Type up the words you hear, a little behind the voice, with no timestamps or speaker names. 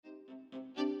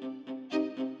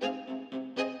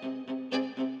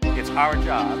It's our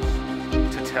jobs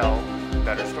to tell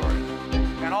better stories.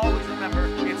 And always remember,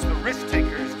 it's the risk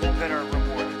takers that are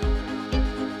rewarded.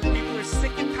 People are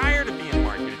sick and tired of being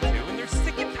marketed to, and they're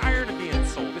sick and tired of being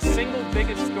sold. The single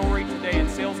biggest story today in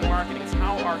sales and marketing is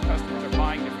how our customers are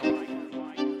buying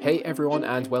differently. Hey everyone,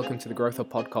 and welcome to the Growth Hub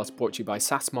podcast brought to you by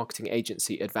SaaS marketing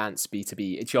agency Advanced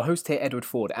B2B. It's your host here, Edward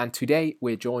Ford, and today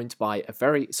we're joined by a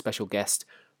very special guest,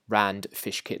 Rand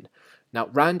Fishkin. Now,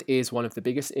 Rand is one of the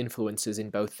biggest influencers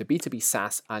in both the B2B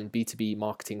SaaS and B2B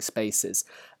marketing spaces.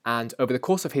 And over the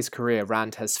course of his career,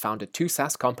 Rand has founded two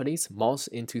SaaS companies, Moz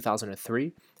in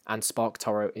 2003 and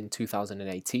SparkToro in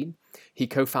 2018. He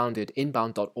co-founded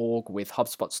Inbound.org with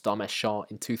HubSpot's Dharmesh Shah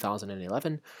in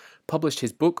 2011, published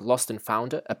his book, Lost and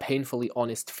Founder, a painfully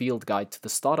honest field guide to the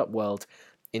startup world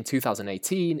in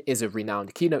 2018, is a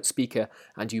renowned keynote speaker,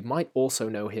 and you might also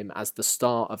know him as the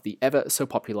star of the ever so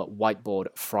popular Whiteboard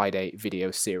Friday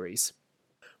video series.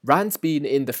 Rand's been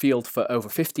in the field for over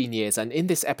 15 years, and in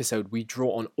this episode we draw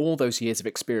on all those years of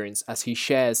experience as he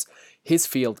shares his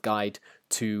field guide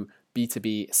to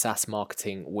B2B SaaS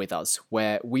marketing with us,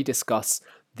 where we discuss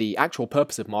the actual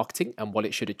purpose of marketing and what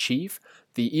it should achieve,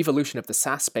 the evolution of the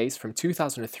SaaS space from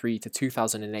 2003 to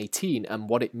 2018 and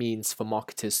what it means for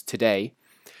marketers today,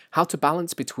 how to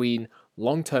balance between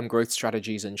long-term growth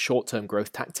strategies and short-term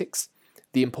growth tactics,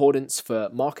 the importance for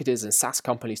marketers and SaaS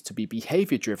companies to be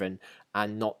behavior-driven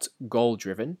and not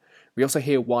goal-driven. We also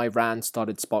hear why Rand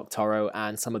started SparkToro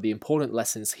and some of the important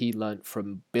lessons he learned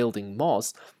from building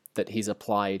Moz that he's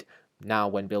applied now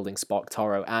when building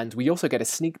SparkToro. And we also get a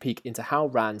sneak peek into how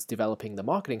Rand's developing the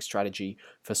marketing strategy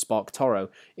for SparkToro,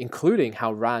 including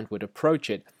how Rand would approach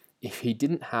it if he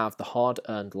didn't have the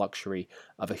hard-earned luxury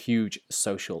of a huge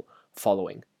social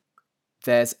following.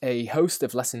 There's a host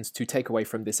of lessons to take away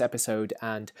from this episode,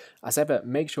 and as ever,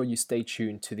 make sure you stay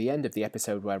tuned to the end of the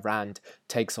episode where Rand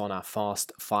takes on our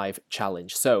Fast 5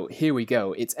 challenge. So here we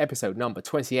go. It's episode number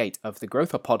 28 of the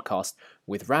Growth Hub podcast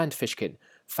with Rand Fishkin,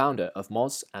 founder of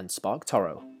Moz and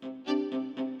SparkToro.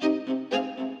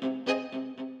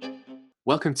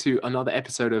 Welcome to another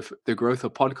episode of the Growth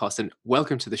Hub podcast, and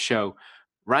welcome to the show,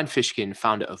 Rand Fishkin,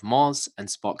 founder of Moz and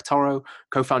SparkToro,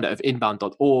 co-founder of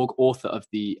Inbound.org, author of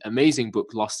the amazing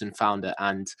book Lost and Founder,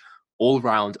 and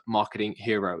all-round marketing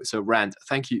hero. So Rand,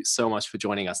 thank you so much for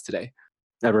joining us today.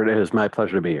 Edward, it is my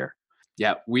pleasure to be here.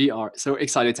 Yeah, we are so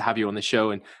excited to have you on the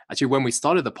show. And actually, when we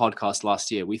started the podcast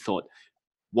last year, we thought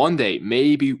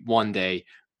maybe one day,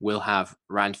 we'll have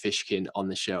Rand Fishkin on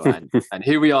the show. And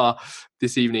here we are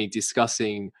this evening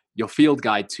discussing your field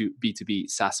guide to B2B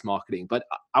SaaS marketing. But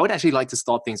I would actually like to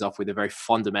start things off with a very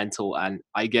fundamental and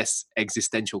I guess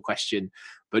existential question.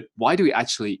 But why do we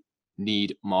actually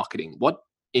need marketing? What,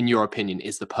 in your opinion,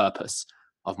 is the purpose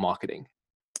of marketing?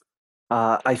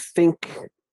 I think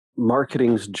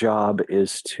marketing's job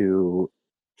is to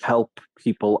help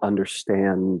people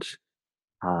understand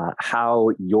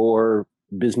how your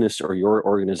business or your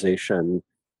organization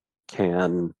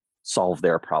can solve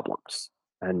their problems.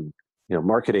 And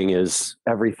marketing is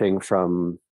everything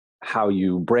from how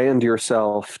you brand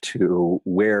yourself to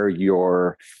where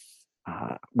you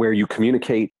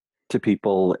communicate to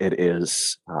people. It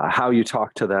is how you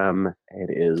talk to them. It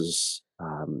is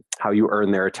how you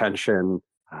earn their attention.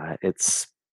 It's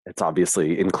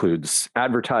obviously includes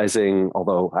advertising,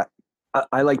 although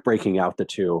I like breaking out the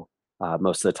two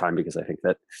most of the time because I think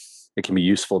that it can be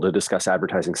useful to discuss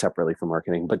advertising separately from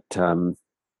marketing. But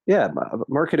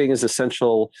marketing is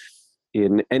essential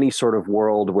in any sort of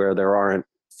world where there aren't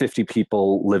 50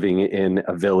 people living in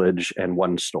a village and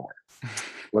one store.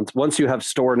 Once you have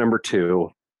store number 2,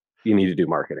 you need to do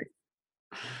marketing.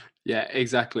 Yeah,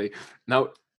 exactly.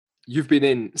 Now, you've been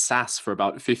in SaaS for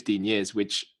about 15 years,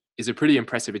 which is a pretty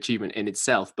impressive achievement in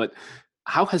itself. But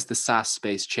how has the SaaS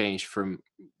space changed from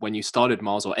when you started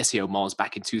Moz or SEO Moz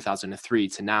back in 2003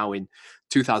 to now in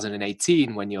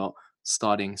 2018 when you're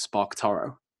starting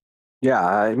SparkToro? Yeah,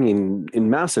 I mean, in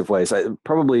massive ways.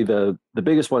 Probably the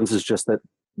biggest ones is just that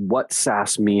what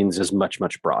SaaS means is much,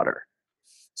 much broader.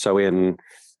 So in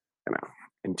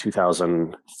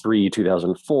 2003,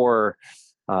 2004,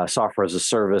 software as a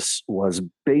service was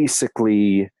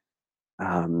basically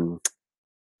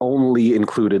only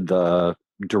included the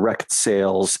direct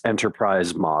sales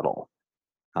enterprise model.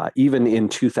 Even in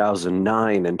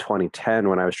 2009 and 2010,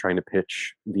 when I was trying to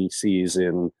pitch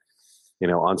VCs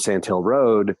on Sand Hill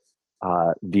Road,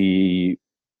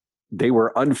 they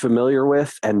were unfamiliar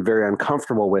with and very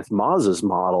uncomfortable with Moz's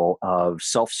model of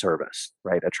self-service,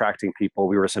 right? Attracting people.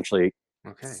 We were essentially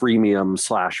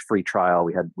freemium/free trial.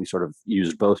 We sort of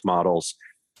used both models,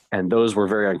 and those were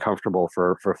very uncomfortable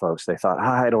for folks. They thought,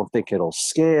 I don't think it'll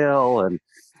scale, and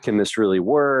can this really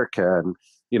work? And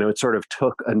it sort of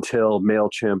took until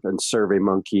MailChimp and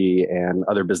SurveyMonkey and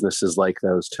other businesses like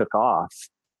those took off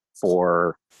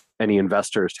for any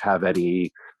investors to have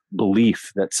any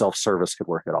belief that self-service could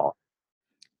work at all.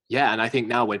 Yeah, and I think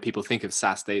now when people think of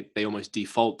SaaS, they almost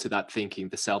default to that thinking,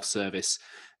 the self-service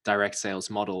direct sales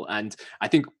model. And I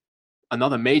think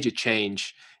another major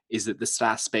change is that the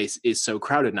SaaS space is so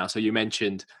crowded now. So you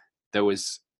mentioned there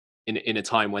was in a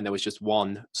time when there was just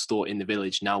one store in the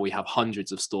village. Now we have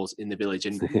hundreds of stores in the village,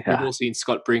 and we've all seen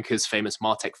Scott Brinker's famous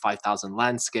Martech 5000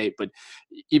 landscape. But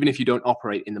even if you don't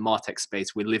operate in the Martech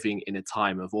space, we're living in a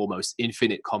time of almost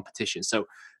infinite competition. So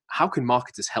how can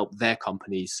marketers help their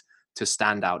companies to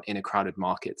stand out in a crowded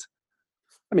market?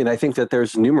 I mean, I think that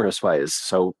there's numerous ways.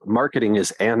 So marketing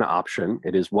is an option.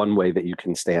 It is one way that you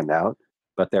can stand out,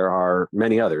 but there are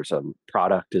many others.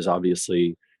 Product is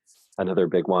obviously another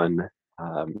big one.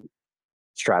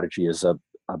 Strategy is a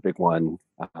big one.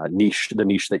 The niche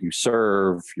that you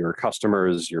serve, your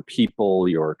customers, your people,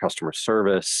 your customer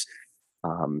service,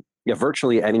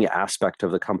 virtually any aspect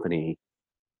of the company,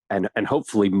 and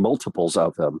hopefully multiples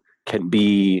of them can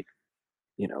be,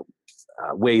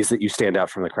 ways that you stand out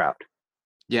from the crowd.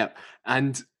 Yeah.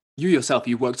 And you yourself,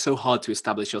 you've worked so hard to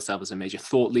establish yourself as a major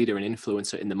thought leader and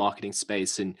influencer in the marketing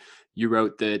space. And you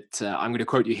wrote that, I'm going to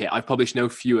quote you here, "I've published no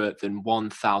fewer than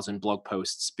 1,000 blog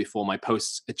posts before my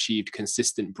posts achieved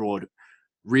consistent broad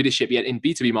readership." Yet in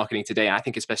B2B marketing today, I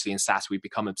think especially in SaaS, we've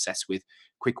become obsessed with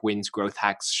quick wins, growth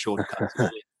hacks, shortcuts.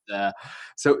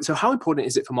 So how important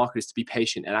is it for marketers to be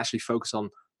patient and actually focus on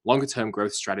longer term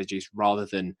growth strategies rather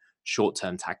than short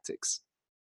term tactics?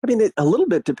 I mean, it a little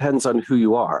bit depends on who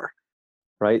you are,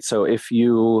 right? So if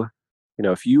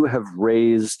if you have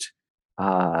raised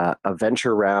a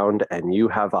venture round and you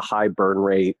have a high burn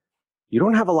rate, you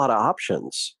don't have a lot of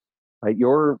options, right?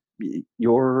 You're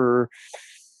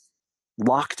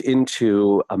locked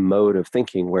into a mode of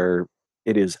thinking where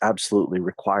it is absolutely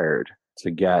required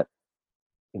to get,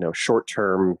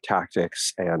 short-term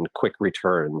tactics and quick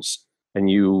returns, and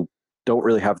you don't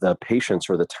really have the patience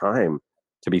or the time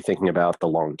to be thinking about the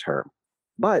long term.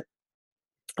 But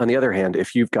on the other hand,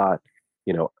 if you've got,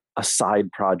 a side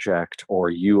project, or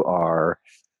you are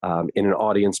in an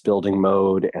audience building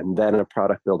mode and then a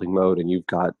product building mode, and you've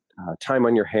got time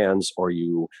on your hands, or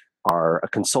you are a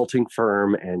consulting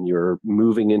firm and you're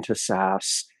moving into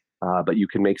SaaS, but you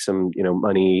can make some,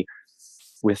 money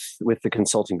with the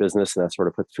consulting business, and that sort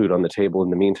of puts food on the table in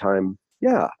the meantime.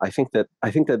 Yeah, I think that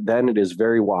then it is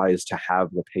very wise to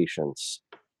have the patience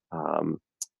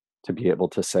to be able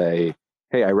to say,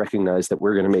 hey, I recognize that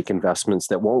we're going to make investments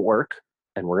that won't work,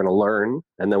 and we're going to learn,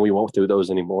 and then we won't do those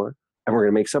anymore. And we're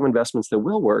going to make some investments that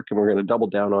will work, and we're going to double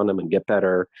down on them and get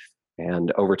better.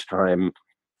 And over time,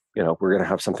 we're going to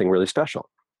have something really special.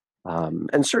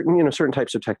 And certain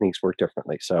types of techniques work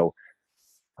differently. So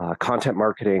content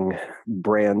marketing,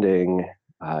 branding,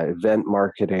 event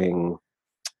marketing,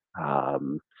 I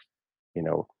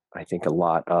think a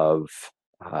lot of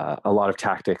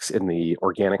tactics in the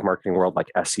organic marketing world,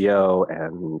 like SEO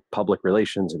and public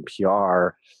relations and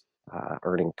PR,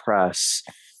 earning press,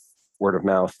 word of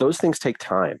mouth, those things take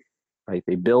time, right?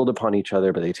 They build upon each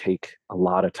other, but they take a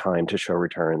lot of time to show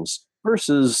returns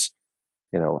versus,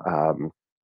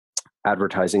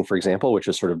 advertising, for example, which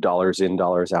is sort of dollars in,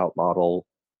 dollars out model,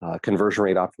 conversion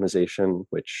rate optimization,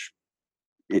 which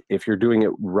if you're doing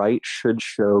it right, should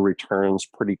show returns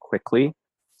pretty quickly.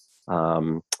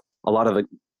 A lot of the,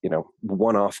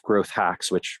 one-off growth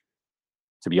hacks, which,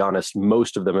 to be honest,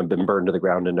 most of them have been burned to the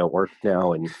ground and don't work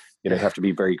now. And, you have to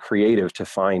be very creative to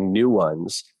find new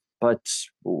ones. But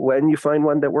when you find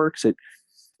one that works,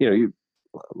 you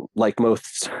like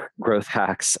most growth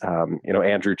hacks,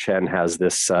 Andrew Chen has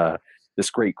this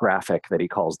great graphic that he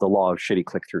calls the law of shitty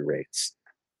click-through rates.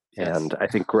 Yes. And I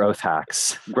think growth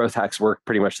hacks work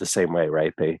pretty much the same way,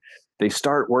 right? They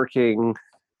start working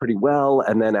pretty well,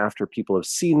 and then after people have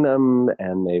seen them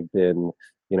and they've been,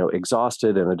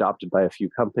 exhausted and adopted by a few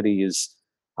companies,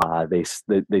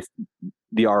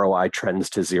 the ROI trends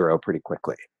to zero pretty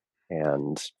quickly.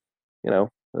 And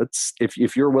it's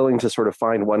if you're willing to sort of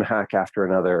find one hack after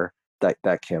another,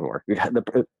 that can work.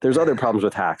 There's other problems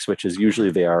with hacks, which is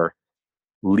usually they are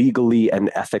legally and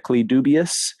ethically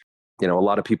dubious. A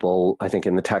lot of people, I think,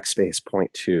 in the tech space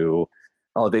point to,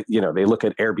 they look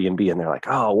at Airbnb and they're like,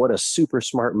 oh, what a super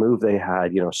smart move they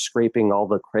had, scraping all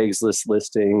the Craigslist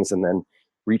listings and then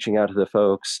reaching out to the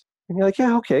folks. And you're like,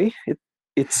 yeah, okay,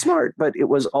 it's smart, but it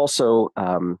was also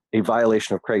a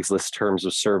violation of Craigslist terms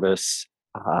of service,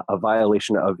 a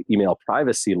violation of email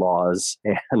privacy laws,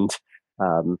 and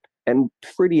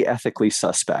pretty ethically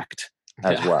suspect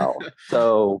as well.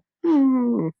 So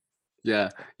Yeah,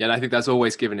 yeah, and I think that's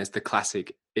always given as the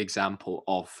classic example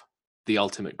of the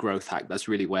ultimate growth hack. That's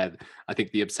really where I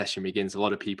think the obsession begins. A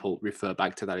lot of people refer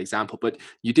back to that example, but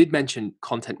you did mention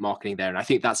content marketing there, and I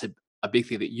think that's a big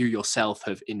thing that you yourself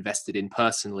have invested in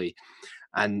personally.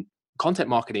 And content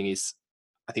marketing is,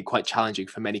 I think, quite challenging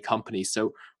for many companies.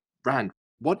 So, Rand,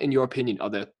 what, in your opinion, are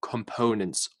the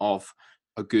components of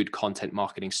a good content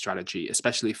marketing strategy,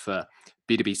 especially for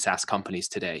B2B SaaS companies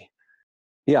today?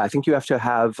 Yeah, I think you have to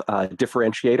have a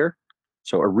differentiator.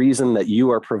 So a reason that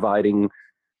you are providing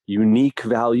unique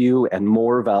value and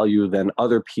more value than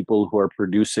other people who are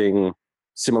producing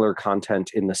similar content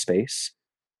in the space.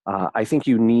 I think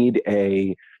you need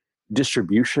a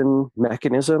distribution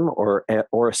mechanism or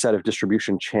a set of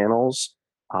distribution channels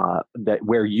that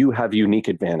where you have unique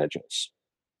advantages.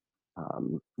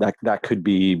 That could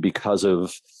be because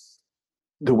of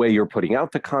the way you're putting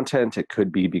out the content. It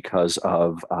could be because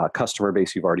of customer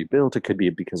base you've already built. It could be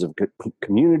because of good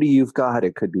community you've got.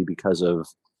 It could be because of,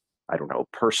 I don't know,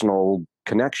 personal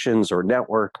connections or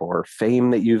network or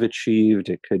fame that you've achieved.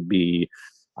 It could be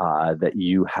that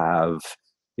you have,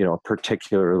 a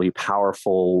particularly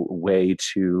powerful way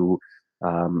to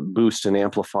boost and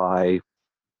amplify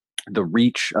the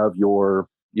reach of your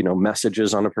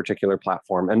messages on a particular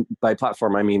platform. And by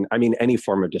platform I mean any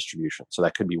form of distribution. So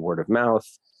that could be word of mouth,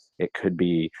 it could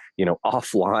be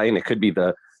offline, it could be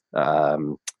the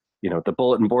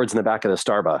bulletin boards in the back of the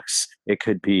Starbucks, it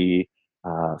could be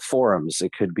forums,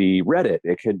 it could be Reddit,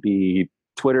 it could be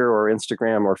Twitter or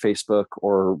Instagram or Facebook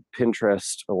or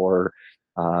Pinterest, or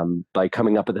by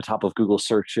coming up at the top of Google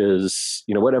searches,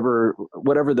 whatever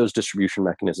those distribution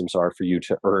mechanisms are for you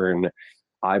to earn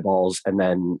eyeballs, and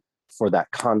then for that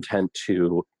content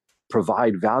to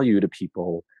provide value to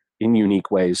people in unique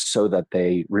ways so that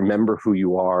they remember who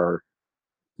you are,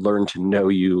 learn to know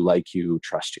you, like you,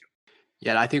 trust you.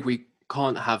 Yeah, I think we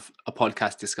can't have a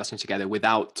podcast discussion together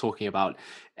without talking about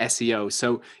SEO.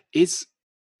 So, is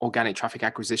organic traffic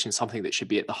acquisition something that should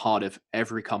be at the heart of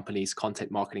every company's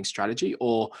content marketing strategy,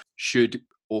 or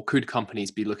could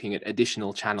companies be looking at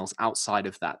additional channels outside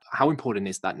of that? How important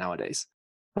is that nowadays?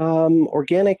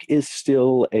 Organic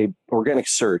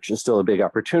search is still a big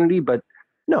opportunity, but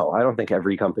no, I don't think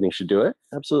every company should do it.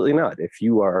 Absolutely not. If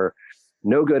you are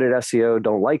no good at SEO,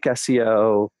 don't like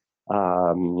SEO,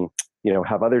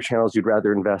 have other channels you'd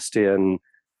rather invest in,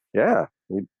 yeah,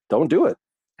 don't do it.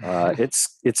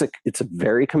 It's a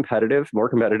very competitive, more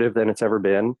competitive than it's ever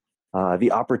been.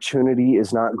 The opportunity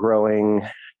is not growing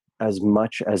as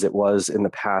much as it was in the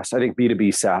past. I think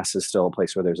B2B SaaS is still a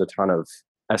place where there's a ton of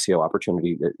SEO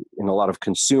opportunity in a lot of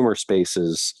consumer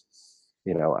spaces,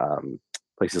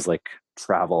 places like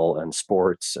travel and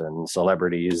sports and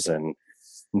celebrities and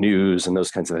news and those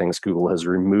kinds of things. Google has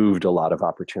removed a lot of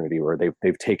opportunity where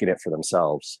they've taken it for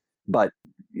themselves. But,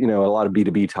 a lot of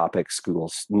B2B topics,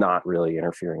 Google's not really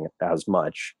interfering as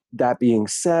much. That being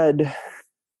said,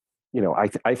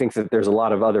 I think that there's a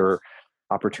lot of other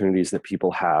opportunities that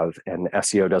people have, and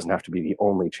SEO doesn't have to be the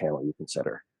only channel you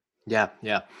consider. Yeah,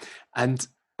 yeah. And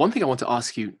one thing I want to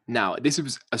ask you now, this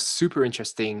was a super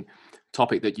interesting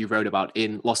topic that you wrote about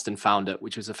in Lost and Founder,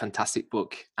 which was a fantastic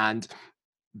book. And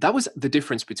that was the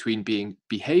difference between being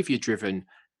behavior driven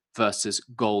versus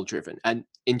goal driven. And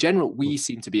in general, we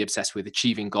seem to be obsessed with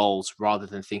achieving goals rather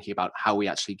than thinking about how we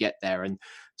actually get there. And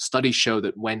studies show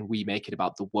that when we make it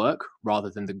about the work rather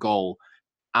than the goal,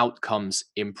 outcomes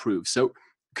improve. So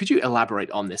could you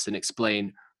elaborate on this and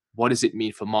explain what does it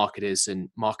mean for marketers and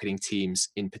marketing teams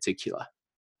in particular?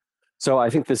 So I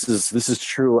think this is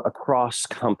true across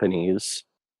companies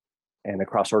and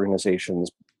across organizations,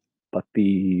 but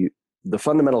the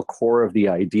fundamental core of the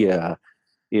idea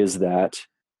is that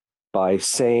by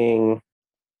saying,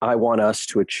 I want us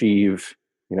to achieve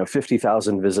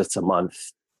 50,000 visits a month,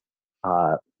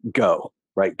 go,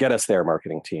 right, get us there,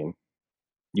 marketing team.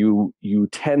 You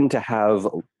tend to have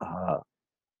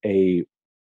a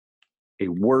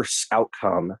worse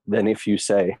outcome than if you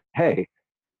say, hey,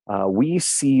 we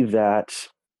see that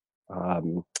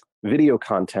video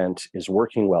content is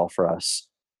working well for us.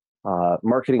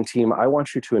 Marketing team, I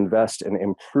want you to invest in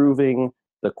improving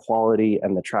the quality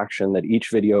and the traction that each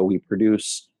video we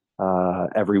produce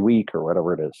every week, or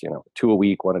whatever it is, 2 a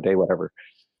week, 1 a day, whatever.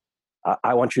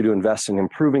 I want you to invest in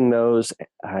improving those,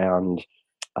 and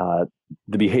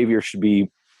the behavior should be,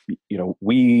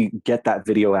 we get that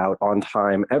video out on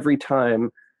time every time.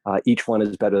 Each one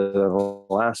is better than the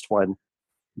last one.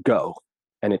 Go.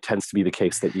 And it tends to be the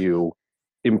case that you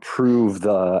improve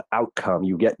the outcome.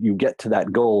 You get to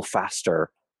that goal faster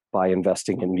by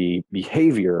investing in the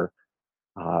behavior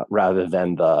rather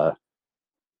than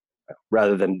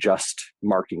just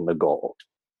marking the goal.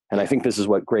 And I think this is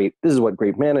what great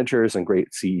managers and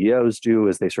great CEOs do,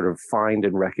 is they sort of find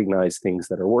and recognize things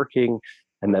that are working,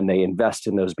 and then they invest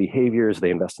in those behaviors.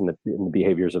 They invest in the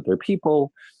behaviors of their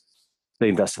people. They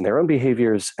invest in their own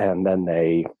behaviors, and then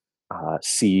they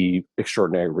see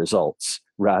extraordinary results,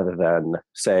 rather than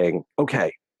saying,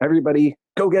 okay, everybody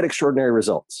go get extraordinary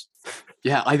results.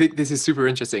 Yeah, I think this is super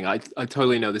interesting. I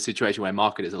totally know the situation where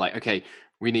marketers are like, okay,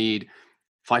 we need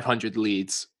 500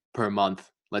 leads per month.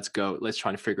 Let's go. Let's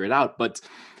try and figure it out. But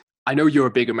I know you're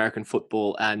a big American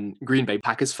football and Green Bay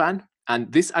Packers fan. And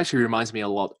this actually reminds me a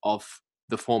lot of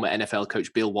the former NFL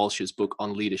coach Bill Walsh's book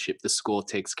on leadership, The Score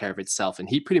Takes Care of Itself. And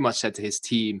he pretty much said to his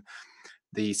team,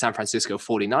 the San Francisco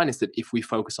 49ers, that if we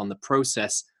focus on the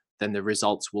process, then the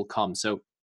results will come. So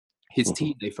his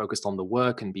team, they focused on the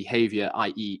work and behavior,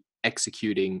 i.e.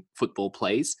 executing football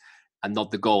plays, and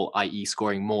not the goal, i.e.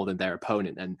 scoring more than their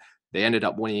opponent. And they ended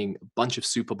up winning a bunch of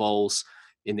Super Bowls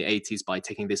in the 80s by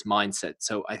taking this mindset.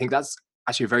 So I think that's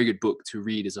actually a very good book to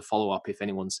read as a follow-up if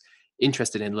anyone's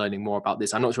interested in learning more about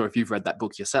this. I'm not sure if you've read that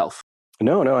book yourself.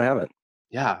 No, I haven't.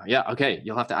 Yeah. Okay.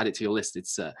 You'll have to add it to your list.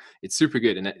 It's super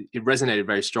good, and it resonated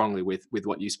very strongly with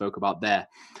what you spoke about there.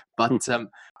 But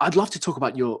I'd love to talk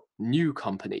about your new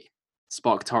company,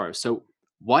 SparkToro. So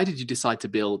why did you decide to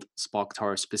build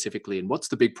SparkToro specifically, and what's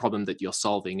the big problem that you're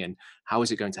solving, and how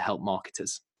is it going to help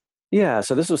marketers? Yeah,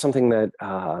 so this was something that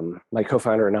my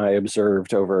co-founder and I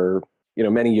observed over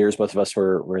many years. Both of us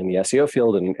were in the SEO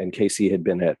field, and Casey had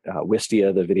been at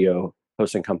Wistia, the video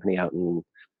hosting company out in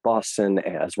Boston,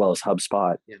 as well as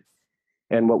HubSpot. Yeah.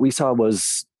 And what we saw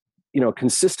was, a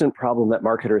consistent problem that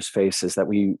marketers face is that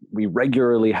we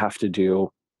regularly have to do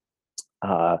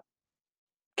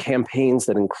campaigns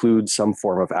that include some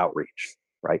form of outreach,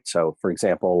 right? So, for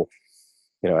example,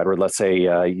 Edward, let's say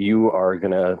you're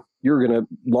gonna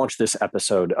launch this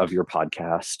episode of your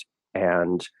podcast,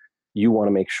 and you want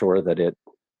to make sure that it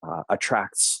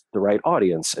attracts the right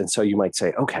audience. And so you might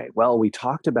say, okay, well, we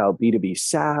talked about B2B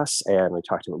SaaS, and we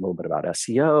talked a little bit about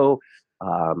SEO.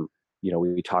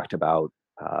 We talked about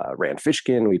Rand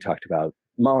Fishkin, we talked about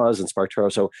Moz and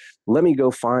SparkToro. So let me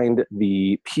go find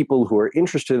the people who are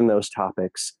interested in those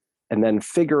topics, and then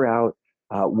figure out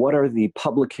what are the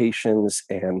publications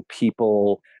and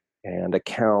people and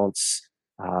accounts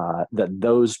that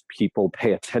those people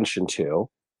pay attention to.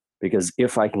 Because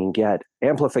if I can get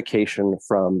amplification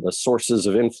from the sources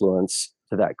of influence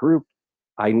to that group,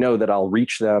 I know that I'll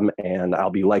reach them, and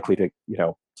I'll be likely to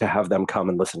have them come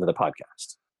and listen to the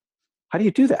podcast. How do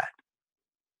you do that?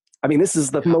 I mean, this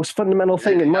is the most fundamental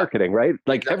thing in marketing, right?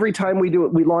 Like every time we do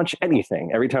it, we launch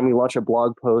anything. Every time we launch a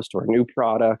blog post or a new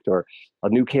product or a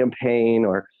new campaign,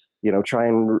 or try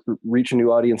and reach a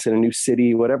new audience in a new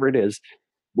city, whatever it is.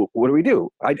 What do?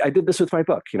 I did this with my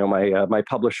book. My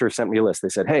publisher sent me a list. They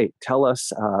said, hey, tell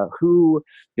us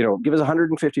give us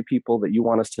 150 people that you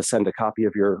want us to send a copy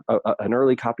of an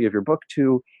early copy of your book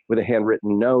to, with a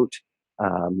handwritten note,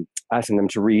 asking them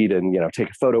to read and, take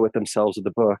a photo with themselves of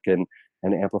the book and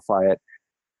amplify it.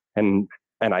 And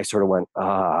I sort of went,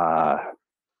 I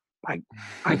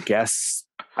guess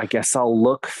I'll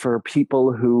look for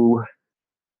people who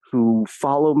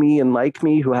follow me and like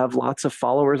me, who have lots of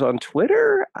followers on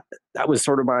Twitter. That was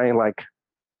sort of my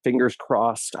fingers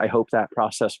crossed. I hope that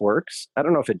process works. I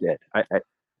don't know if it did. I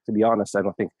to be honest, I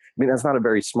don't think. I mean, that's not a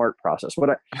very smart process.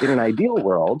 In an ideal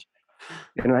world,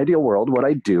 what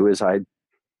I do is I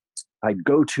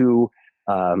go to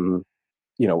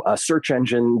a search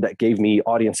engine that gave me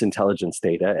audience intelligence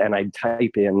data, and I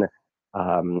type in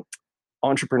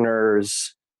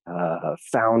entrepreneurs,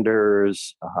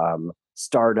 founders,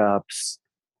 startups,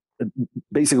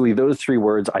 basically those three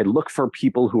words. I look for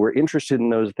people who are interested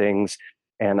in those things,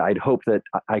 and I'd hope that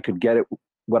I could get it.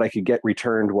 What I could get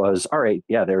returned was, all right,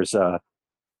 yeah, there's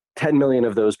 10 million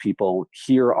of those people.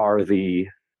 Here are the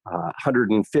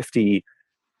 150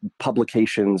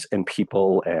 publications and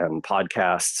people and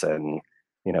podcasts and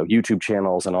YouTube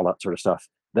channels and all that sort of stuff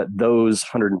that those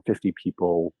 150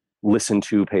 people listen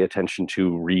to, pay attention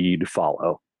to, read,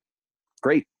 follow.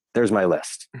 Great, there's my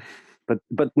list.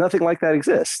 But nothing like that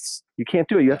exists. You can't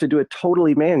do it. You have to do it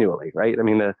totally manually, right? I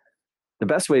mean, the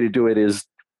best way to do it is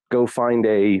go find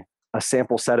a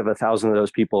sample set of 1,000 of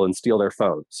those people and steal their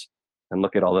phones and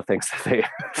look at all the things that they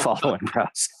follow and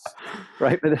browse,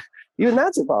 right? But even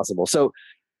that's impossible. So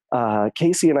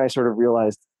Casey and I sort of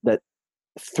realized that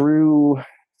through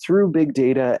big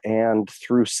data and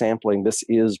through sampling, this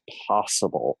is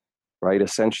possible, right?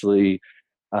 Essentially,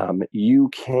 you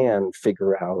can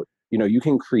figure out, you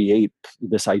can create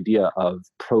this idea of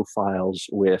profiles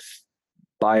with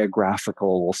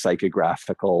biographical,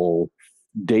 psychographical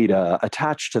data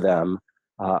attached to them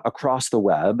across the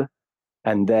web,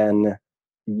 and then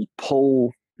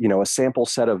pull, a sample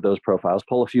set of those profiles,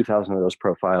 pull a few thousand of those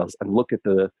profiles, and look at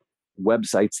the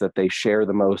websites that they share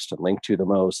the most and link to the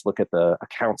most, look at the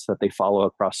accounts that they follow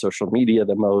across social media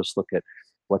the most, look at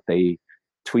what they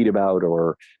tweet about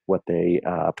or what they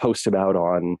post about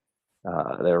on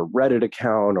their Reddit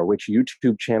account, or which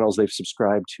YouTube channels they've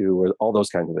subscribed to, or all those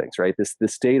kinds of things, right?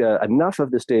 This data, enough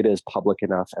of this data is public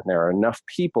enough, and there are enough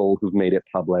people who've made it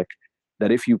public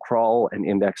that if you crawl and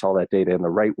index all that data in the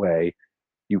right way,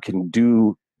 you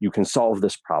can solve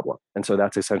this problem. And so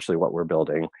that's essentially what we're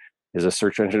building, is a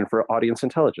search engine for audience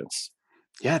intelligence.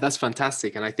 Yeah, that's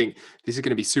fantastic. And I think this is going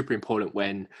to be super important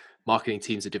when marketing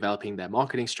teams are developing their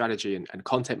marketing strategy and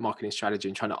content marketing strategy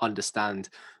and trying to understand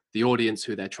the audience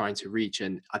who they're trying to reach.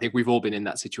 And I think we've all been in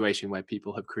that situation where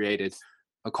people have created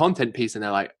a content piece and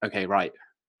they're like, okay, right,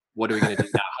 what are we going to do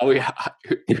now? Who are we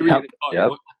going to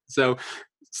target? So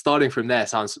starting from there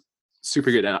sounds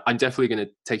super good. And I'm definitely going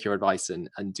to take your advice and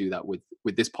do that with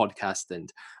this podcast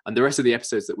and the rest of the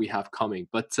episodes that we have coming.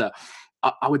 But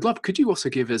I would love, could you also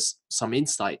give us some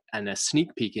insight and a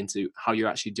sneak peek into how you're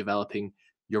actually developing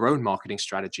your own marketing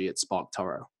strategy at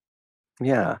SparkToro?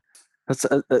 Yeah, that's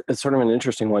it's sort of an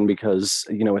interesting one because,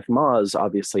 with Moz,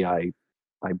 obviously I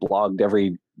blogged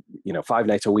every, 5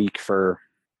 nights a week for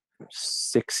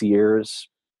 6 years.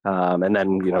 And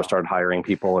then, started hiring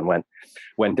people and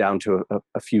went down to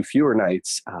a few fewer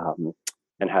nights,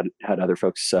 and had other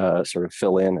folks sort of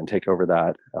fill in and take over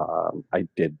that. I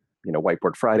did,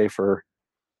 Whiteboard Friday for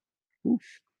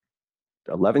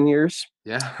 11 years.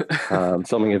 Yeah.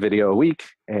 Filming a video a week,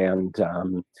 and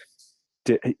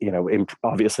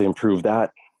obviously improved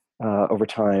that over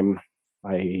time.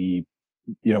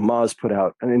 Moz put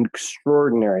out an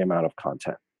extraordinary amount of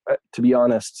content. To be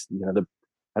honest,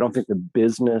 I don't think the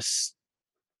business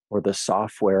or the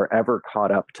software ever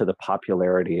caught up to the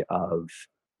popularity of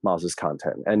Moz's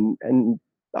content. And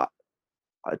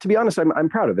to be honest, I'm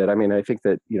proud of it. I mean, I think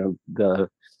that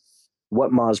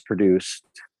what Moz produced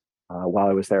while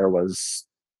I was there was,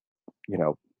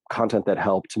 content that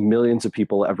helped millions of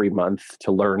people every month to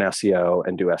learn SEO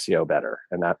and do SEO better.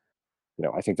 And that,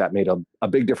 I think that made a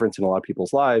big difference in a lot of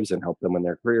people's lives and helped them in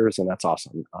their careers, and that's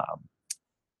awesome.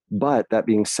 But that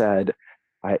being said,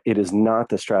 it is not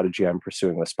the strategy I'm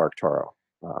pursuing with SparkToro.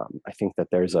 I think that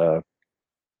there's a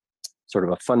sort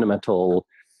of a fundamental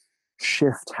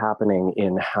shift happening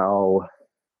in how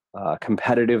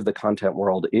competitive the content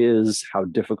world is, how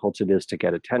difficult it is to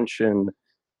get attention,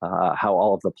 how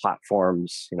all of the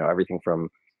platforms, everything from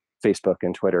Facebook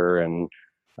and Twitter and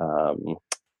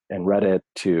Reddit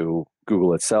to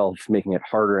Google itself, making it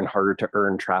harder and harder to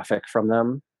earn traffic from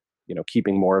them,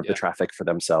 keeping more of the traffic for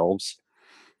themselves,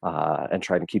 and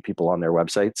trying to keep people on their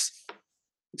websites.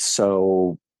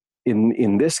 So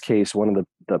in this case, one of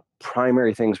the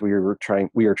primary things we are trying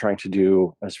to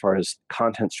do as far as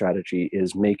content strategy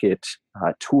is make it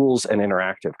tools and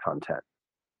interactive content,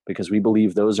 because we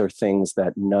believe those are things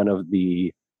that none of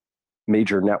the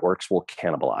major networks will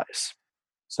cannibalize.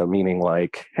 So meaning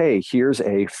like, hey, here's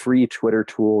a free Twitter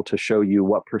tool to show you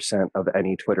what percent of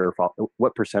any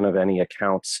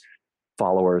account's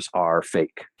followers are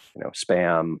fake,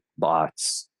 spam,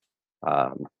 bots,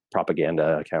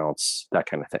 propaganda accounts, that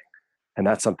kind of thing. And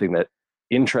that's something that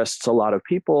interests a lot of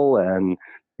people and,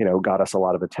 got us a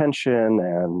lot of attention,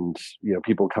 and,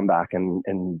 people come back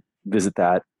and visit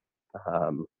that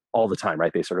all the time,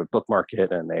 right? They sort of bookmark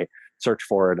it and they search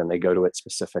for it and they go to it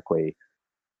specifically.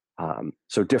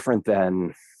 So different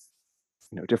than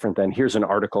here's an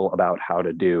article about how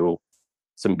to do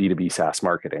some B2B SaaS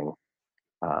marketing.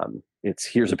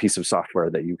 Here's a piece of software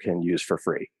that you can use for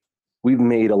free. We've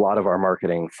made a lot of our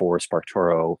marketing for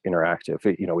SparkToro interactive.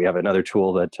 We have another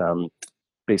tool that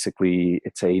basically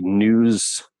it's a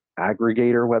news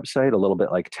aggregator website, a little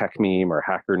bit like TechMeme or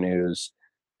Hacker News,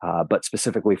 but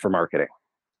specifically for marketing.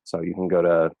 So you can go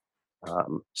to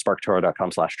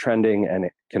sparktoro.com/trending and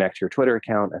connect your Twitter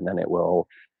account, and then it will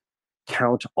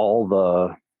count all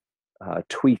the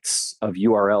tweets of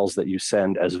URLs that you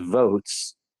send as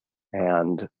votes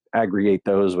and aggregate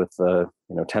those with the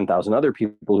 10,000 other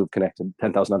people who've connected,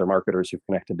 10,000 other marketers who've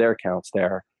connected their accounts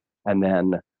there. And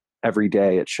then every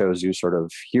day it shows you sort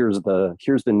of here's the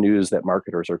news that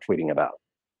marketers are tweeting about.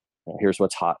 Here's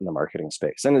what's hot in the marketing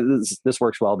space. And this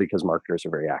works well because marketers are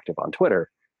very active on Twitter.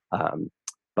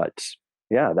 But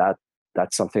yeah,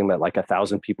 that's something that like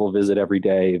 1,000 people visit every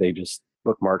day. They just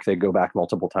bookmark, they go back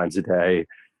multiple times a day.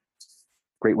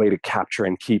 Great way to capture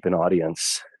and keep an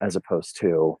audience, as opposed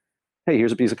to, hey,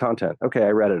 here's a piece of content. Okay, I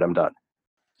read it, I'm done.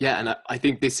 Yeah, and I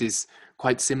think this is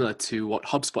quite similar to what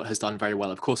HubSpot has done very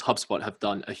well. Of course, HubSpot have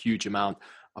done a huge amount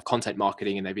of content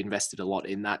marketing, and they've invested a lot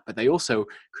in that. But they also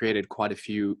created quite a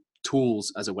few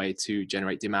tools as a way to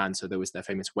generate demand. So there was their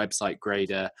famous website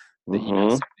grader, the email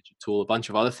signature tool, a bunch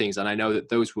of other things. And I know that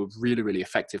those were really, really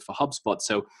effective for HubSpot.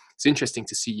 So it's interesting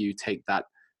to see you take that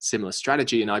similar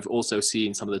strategy. And I've also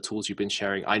seen some of the tools you've been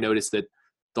sharing. I noticed that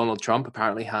Donald Trump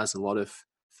apparently has a lot of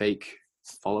fake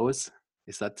followers.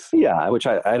 Is that? Yeah, which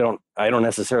I don't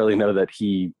necessarily know that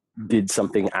he did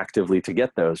something actively to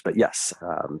get those, but yes,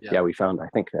 we found, I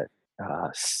think that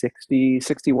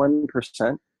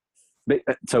 61%.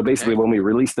 So basically, when we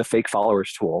released the fake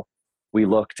followers tool, we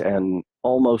looked, and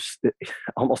almost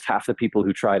half the people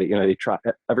who tried it,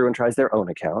 everyone tries their own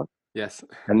account. Yes.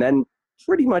 And then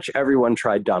pretty much everyone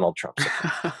tried Donald Trump's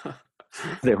account.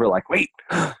 They were like, wait,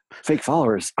 fake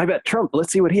followers. I bet Trump,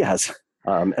 let's see what he has.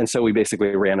 And so we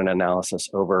basically ran an analysis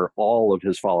over all of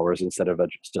his followers instead of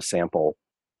just a sample,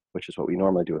 which is what we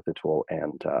normally do with the tool.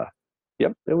 And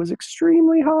it was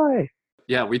extremely high.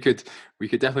 Yeah, we could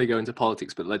definitely go into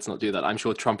politics, but let's not do that. I'm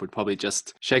sure Trump would probably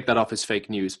just shake that off as fake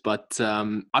news. But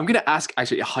I'm going to ask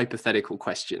actually a hypothetical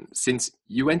question. Since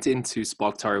you went into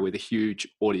SparkToro with a huge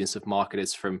audience of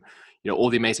marketers from all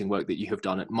the amazing work that you have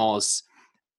done at Moz,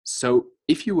 so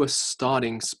if you were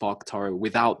starting SparkToro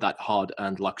without that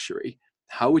hard-earned luxury,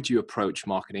 how would you approach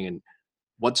marketing, and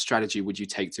what strategy would you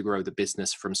take to grow the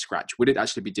business from scratch? Would it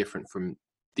actually be different from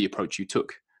the approach you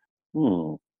took?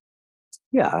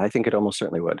 Yeah, I think it almost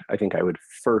certainly would. I think I would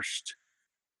first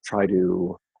try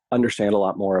to understand a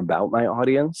lot more about my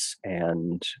audience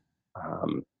and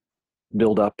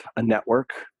build up a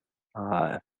network.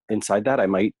 Inside that, I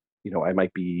might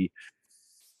be,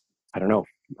 I don't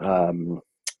know,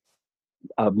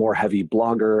 a more heavy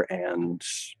blogger and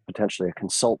potentially a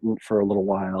consultant for a little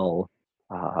while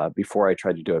before I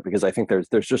tried to do it, because I think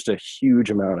there's just a huge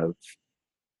amount of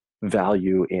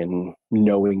value in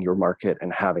knowing your market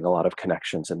and having a lot of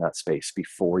connections in that space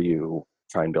before you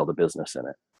try and build a business in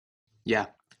it. Yeah.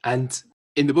 And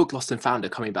in the book Lost and Founder,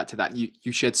 coming back to that,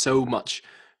 you shared so much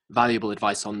valuable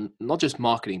advice on not just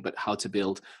marketing, but how to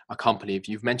build a company. If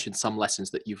you've mentioned some lessons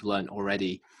that you've learned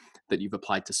already that you've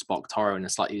applied to SparkToro, and a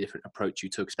slightly different approach you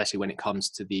took, especially when it comes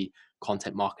to the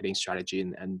content marketing strategy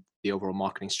and the overall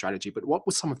marketing strategy. But what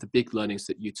were some of the big learnings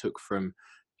that you took from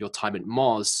your time at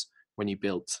Moz when you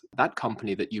built that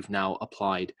company that you've now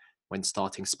applied when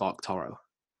starting SparkToro?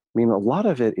 I mean, a lot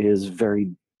of it is very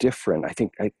different. I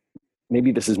think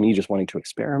maybe this is me just wanting to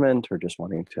experiment or just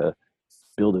wanting to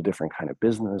build a different kind of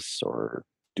business or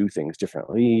do things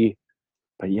differently.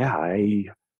 But yeah,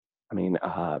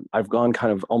 I've gone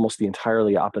kind of almost the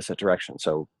entirely opposite direction.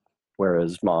 So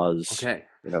whereas Moz,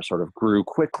 sort of grew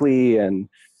quickly and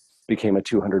became a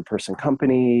 200-person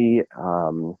company,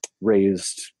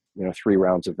 raised 3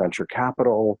 rounds of venture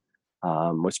capital.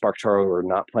 With SparkToro, we're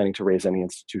not planning to raise any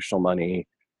institutional money,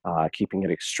 keeping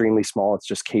it extremely small. It's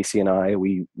just Casey and I.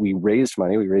 We raised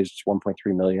money. We raised 1.3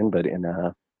 million, but in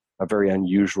a very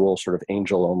unusual sort of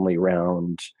angel-only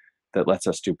round that lets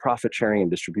us do profit sharing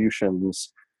and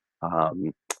distributions.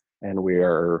 And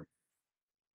we're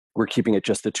keeping it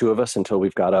just the two of us until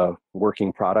we've got a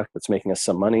working product that's making us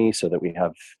some money, so that we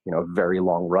have a very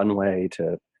long runway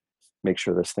to make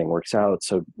sure this thing works out.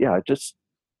 So yeah,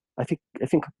 I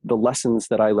think the lessons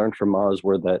that I learned from Moz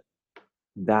were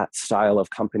that style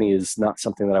of company is not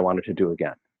something that I wanted to do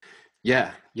again.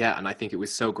 Yeah, and I think it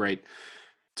was so great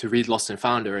to read Lost and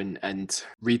Founder and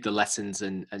read the lessons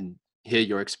and hear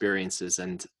your experiences.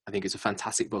 And I think it's a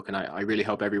fantastic book, and I really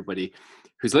hope everybody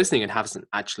who's listening and hasn't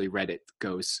actually read it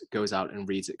goes out and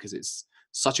reads it, because it's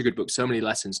such a good book. So many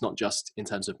lessons, not just in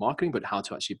terms of marketing, but how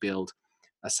to actually build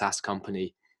a SaaS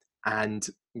company. And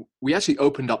we actually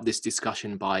opened up this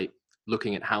discussion by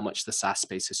looking at how much the SaaS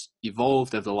space has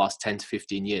evolved over the last 10 to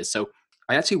 15 years. So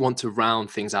I actually want to round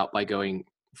things out by going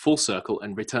full circle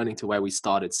and returning to where we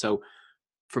started. So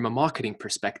from a marketing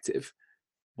perspective,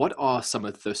 what are some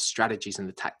of the strategies and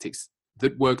the tactics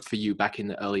that worked for you back in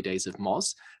the early days of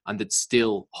Moz and that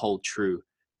still hold true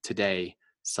today,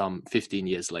 some 15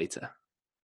 years later?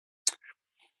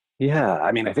 Yeah,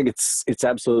 I mean, I think it's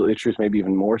absolutely true, maybe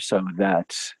even more so,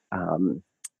 that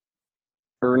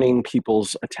earning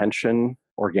people's attention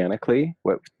organically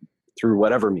through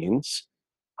whatever means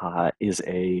is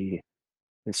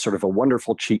sort of a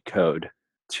wonderful cheat code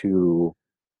to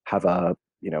have a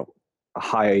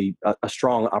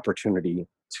strong opportunity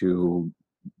to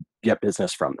get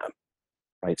business from them,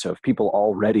 right? So if people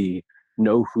already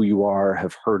know who you are,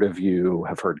 have heard of you,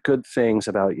 have heard good things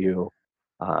about you,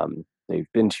 they've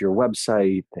been to your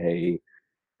website, they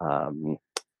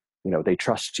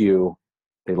trust you,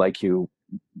 they like you,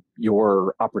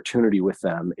 your opportunity with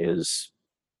them is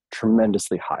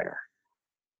tremendously higher.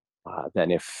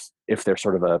 than if they're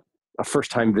sort of a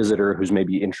first-time visitor who's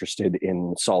maybe interested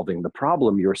in solving the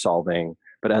problem you're solving,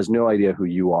 but has no idea who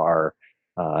you are,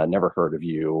 never heard of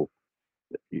you,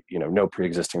 no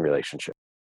pre-existing relationship.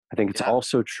 I think it's Yeah.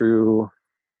 also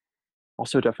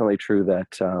definitely true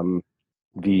that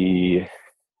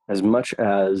as much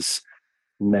as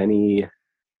many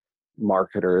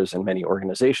marketers and many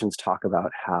organizations talk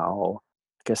about how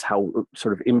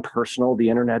sort of impersonal the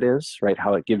internet is, right?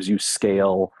 How it gives you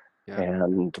scale Yeah.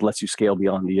 and lets you scale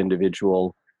beyond the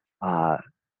individual. Uh,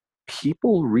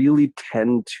 People really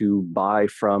tend to buy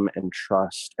from and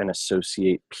trust and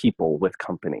associate people with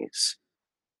companies.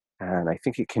 And I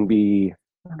think it can be,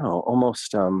 I don't know,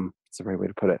 almost, it's the right way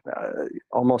to put it,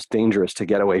 almost dangerous to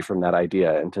get away from that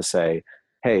idea and to say,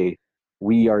 hey,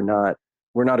 we're not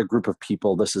a group of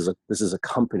people. This is a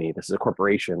company. This is a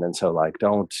corporation. And so like,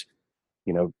 don't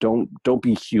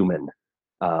be human.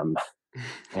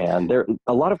 And there,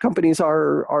 a lot of companies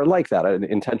are like that,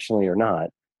 intentionally or not.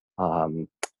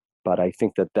 But I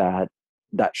think that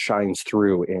shines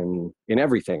through in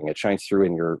everything. It shines through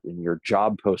in your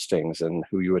job postings and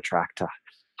who you attract to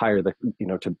hire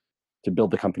to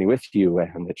build the company with you,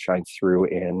 and it shines through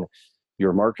in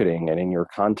your marketing and in your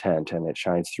content, and it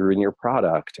shines through in your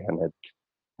product. And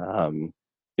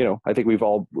I think we've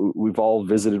all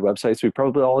visited websites. We've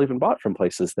probably all even bought from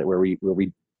places where we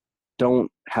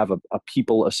don't have a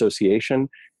people association,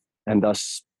 and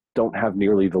thus don't have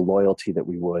nearly the loyalty that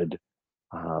we would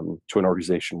to an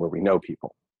organization where we know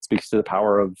people. It speaks to the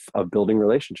power of building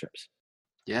relationships.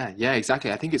 Yeah,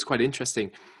 exactly. I think it's quite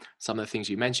interesting, some of the things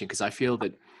you mentioned, because I feel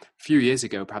that a few years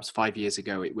ago, perhaps 5 years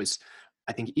ago, it was,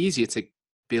 I think, easier to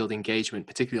build engagement,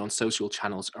 particularly on social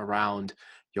channels around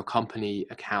your company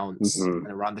accounts Mm-hmm.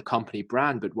 and around the company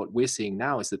brand. But what we're seeing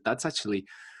now is that that's actually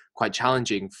quite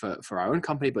challenging for our own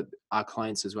company, but our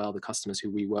clients as well, the customers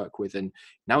who we work with. And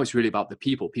now it's really about the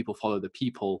people. People follow the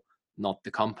people, not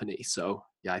the company. So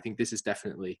yeah, I think this is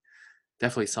definitely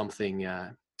something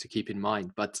to keep in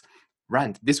mind. But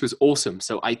Rand, this was awesome.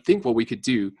 So I think what we could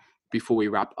do before we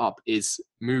wrap up is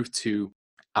move to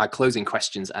our closing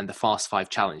questions and the Fast Five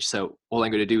challenge. So all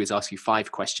I'm going to do is ask you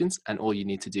 5 questions, and all you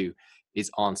need to do is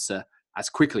answer as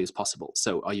quickly as possible.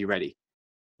 So are you ready?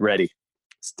 Ready.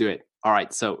 Let's do it. All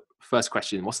right. So first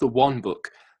question, what's the one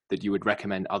book that you would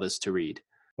recommend others to read?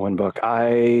 One book.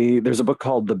 There's a book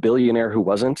called The Billionaire Who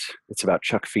Wasn't. It's about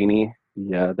Chuck Feeney,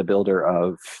 the builder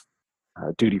of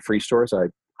duty-free stores. I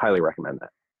highly recommend that.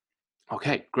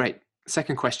 Okay, great.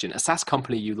 Second question, a SaaS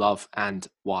company you love and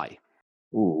why?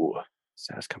 Ooh,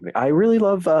 SaaS company. I really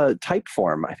love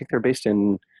Typeform. I think they're based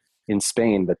in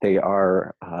Spain, but they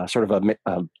are sort of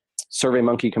a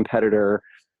SurveyMonkey competitor.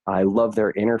 I love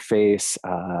their interface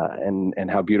and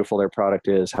how beautiful their product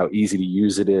is, how easy to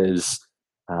use it is.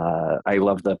 I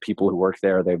love the people who work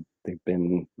there. They've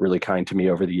been really kind to me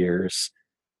over the years.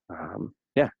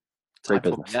 Yeah, great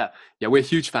Typeform, business. yeah, we're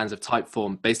huge fans of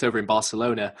Typeform, based over in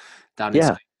Barcelona, down in Yeah.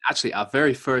 Spain. Actually, our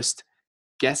very first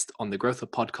guest on the Growth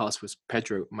Hub podcast was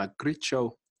Pedro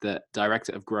Magricho, the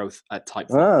director of growth at Typeform.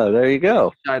 Oh, there you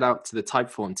go. Shout out to the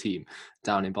Typeform team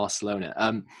down in Barcelona.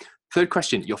 Third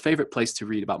question, your favorite place to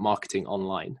read about marketing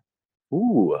online?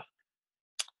 Ooh,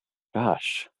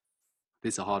 gosh,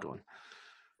 This is a hard one.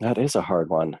 that is a hard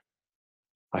one.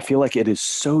 I feel like it is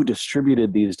so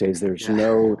distributed these days. There's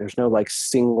no like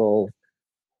single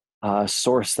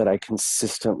source that I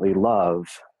consistently love.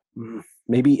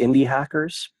 Maybe Indie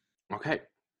Hackers. Okay.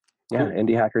 Yeah, Cool.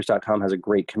 indiehackers.com has a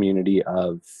great community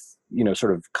of,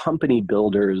 sort of company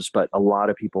builders, but a lot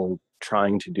of people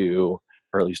trying to do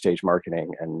early stage marketing,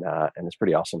 and it's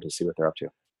pretty awesome to see what they're up to.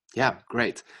 Yeah,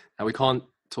 great. Now we can't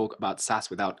talk about SaaS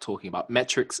without talking about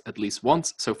metrics at least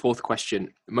once. So fourth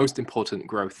question, most important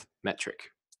growth metric.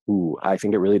 Ooh, I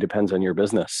think it really depends on your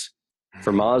business.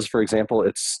 For Moz, for example,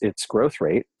 it's growth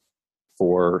rate.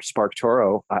 For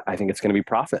SparkToro, I think it's going to be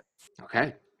profit.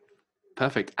 Okay,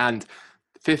 perfect. And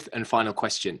fifth and final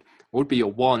question, what would be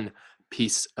your one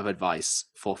piece of advice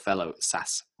for fellow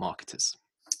SaaS marketers?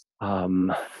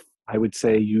 I would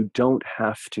say you don't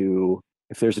have to,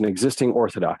 if there's an existing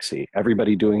orthodoxy,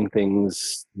 everybody doing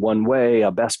things one way,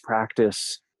 a best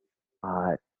practice,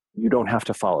 you don't have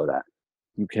to follow that.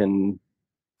 You can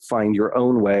find your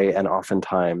own way, and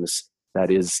oftentimes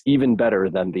that is even better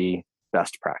than the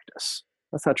best practice.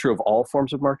 That's not true of all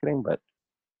forms of marketing, but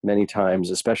many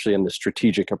times, especially in the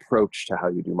strategic approach to how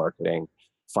you do marketing,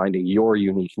 finding your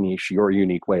unique niche, your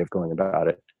unique way of going about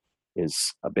it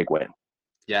is a big win.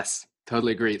 Yes,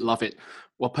 totally agree. Love it.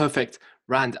 Well, perfect.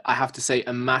 Rand, I have to say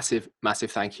a massive,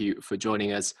 massive thank you for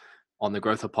joining us on the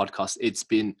Growth Hub podcast. It's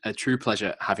been a true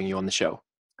pleasure having you on the show.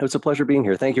 It was a pleasure being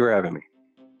here. Thank you for having me.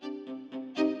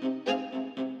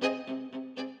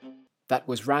 That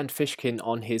was Rand Fishkin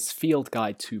on his field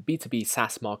guide to B2B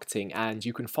SaaS marketing, and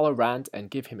you can follow Rand and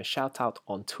give him a shout out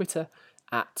on Twitter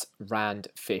at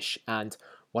RandFish. And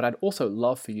what I'd also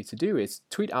love for you to do is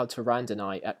tweet out to Rand and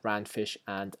I at RandFish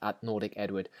and at Nordic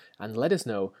Edward and let us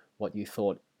know what you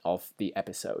thought of the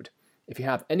episode. If you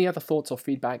have any other thoughts or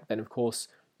feedback, then of course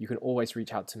you can always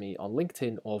reach out to me on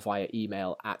LinkedIn or via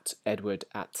email at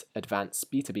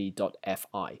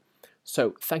edward@advancedb2b.fi.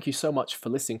 So thank you so much for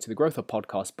listening to the Growth Hub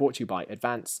podcast brought to you by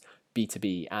Advanced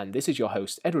B2B. And this is your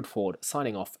host, Edward Ford,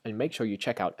 signing off. And make sure you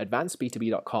check out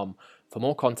advancedb2b.com for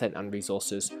more content and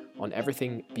resources on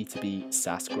everything B2B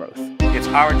SaaS growth. It's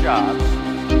our jobs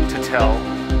to tell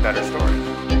better stories.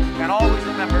 And always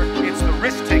remember, it's the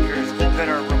risk takers that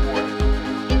are rewarded.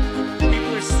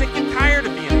 People are sick and tired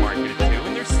of being marketed to,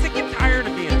 and they're sick and tired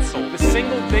of being sold. The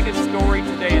single biggest story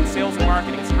today in sales and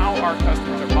marketing is how our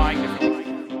customers are